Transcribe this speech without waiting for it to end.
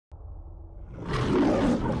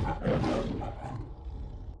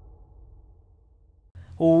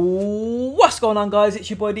What's going on, guys? It's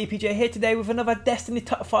your boy DPJ here today with another Destiny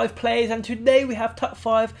top 5 plays, and today we have top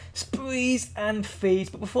 5 sprees and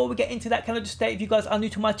feeds. But before we get into that, can I just state, if you guys are new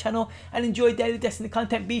to my channel and enjoy daily Destiny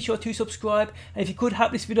content, be sure to subscribe, and if you could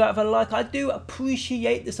help this video out with a like, I do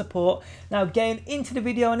appreciate the support. Now getting into the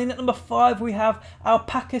video, and in at number 5 we have our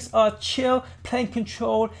Packers are chill, playing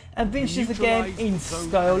control, and finishes the game in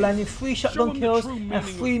style, landing 3 shotgun kills and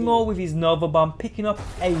 3 more with his Nova Bomb, picking up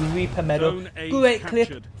a Reaper medal. Great clip.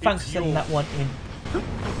 Thanks for sending that one in.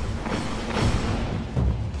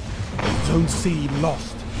 Zone C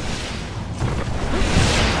lost.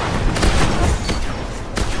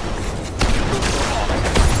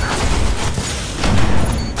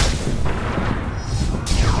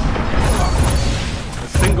 A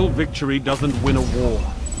single victory doesn't win a war,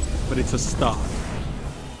 but it's a start.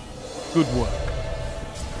 Good work.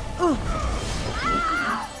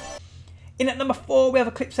 In at number 4 we have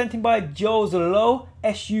a clip sent in by Joslo,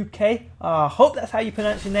 S-U-K. I hope that's how you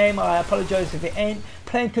pronounce your name. I apologise if it ain't.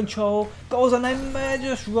 Playing control, goes on a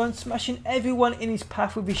murderous run, smashing everyone in his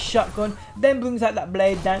path with his shotgun, then brings out that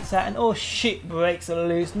blade dancer and oh shit breaks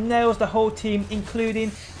loose, nails the whole team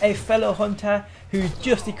including a fellow hunter who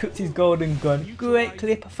just equipped his golden gun. Great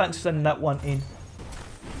clip, thanks for sending that one in.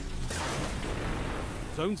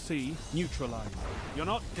 Zone C neutralized. You're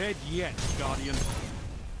not dead yet, Guardian.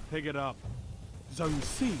 Pick it up. Zone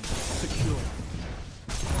C secure.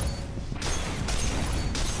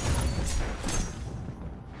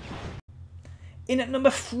 In at number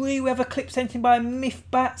 3 we have a clip sent in by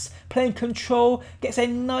Mythbats, playing control, gets a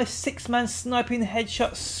nice 6-man sniping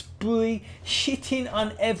headshot spree, shitting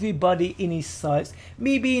on everybody in his sights.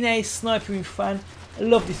 Me being a sniping fan, I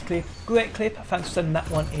love this clip. Great clip, thanks for sending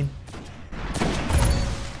that one in.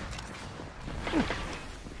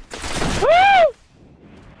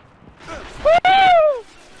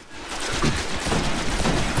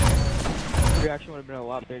 Reaction would have been a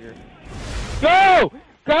lot bigger. Go!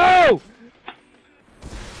 Go!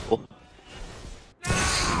 Oh.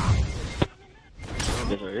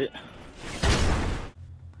 That's right.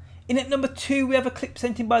 In at number 2 we have a clip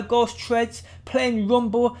sent in by Ghost Treads, playing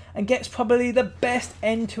Rumble, and gets probably the best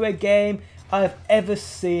end to a game I've ever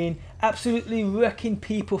seen. Absolutely wrecking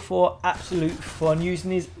people for absolute fun,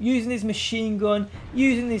 using his machine gun,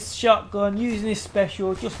 using his shotgun, using his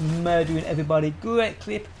special, just murdering everybody. Great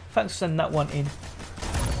clip, thanks for sending that one in.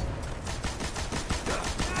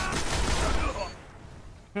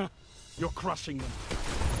 You're crushing them.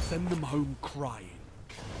 Send them home crying.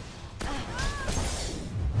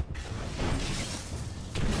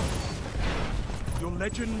 Your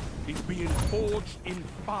legend is being forged in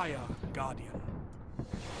fire, Guardian.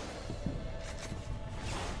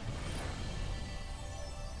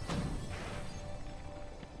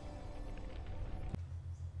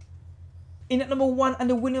 In at number 1 and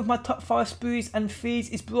the winner of my top 5 sprees and feeds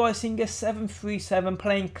is Brysinger 737,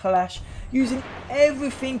 playing Clash, using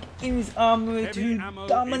everything in his armory to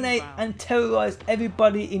dominate and terrorise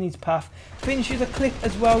everybody in his path. Finishes a clip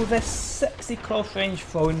as well with a sexy close range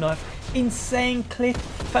throwing knife. Insane clip,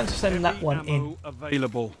 thanks for sending that one in.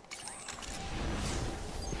 Available.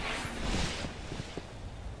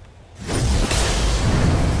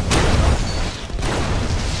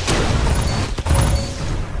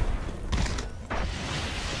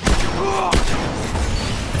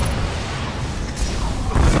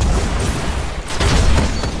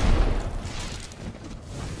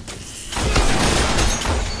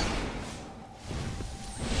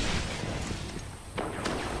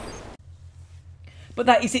 But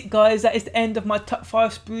that is it, guys. That is the end of my top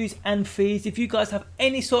 5 sprees and feeds. If you guys have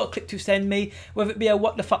any sort of clip to send me, whether it be a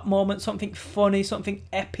what the fuck moment, something funny, something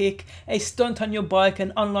epic, a stunt on your bike,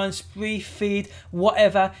 an online spree, feed,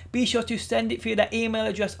 whatever, be sure to send it via that email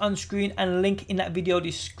address on screen and link in that video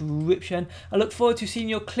description. I look forward to seeing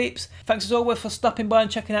your clips. Thanks as always for stopping by and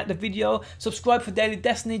checking out the video. Subscribe for daily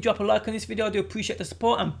Destiny, drop a like on this video. I do appreciate the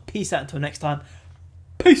support, and peace out until next time.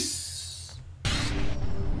 Peace!